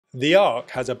The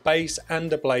Arc has a base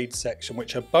and a blade section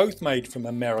which are both made from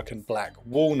American black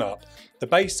walnut. The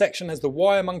base section has the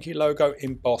Wire Monkey logo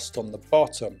embossed on the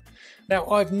bottom. Now,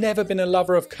 I've never been a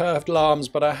lover of curved lams,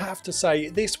 but I have to say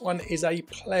this one is a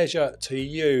pleasure to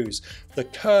use. The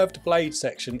curved blade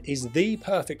section is the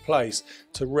perfect place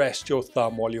to rest your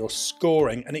thumb while you're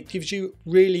scoring, and it gives you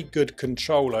really good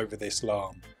control over this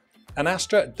lam. An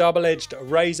Astra double-edged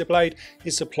razor blade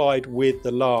is supplied with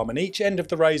the lam, and each end of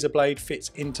the razor blade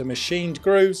fits into machined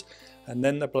grooves, and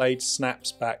then the blade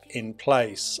snaps back in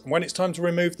place. And when it's time to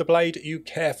remove the blade, you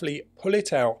carefully pull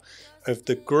it out of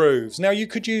the grooves. Now, you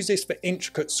could use this for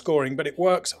intricate scoring, but it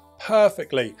works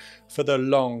perfectly for the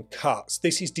long cuts.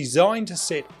 This is designed to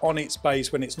sit on its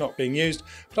base when it's not being used,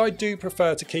 but I do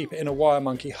prefer to keep it in a Wire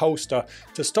Monkey holster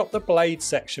to stop the blade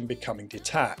section becoming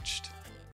detached.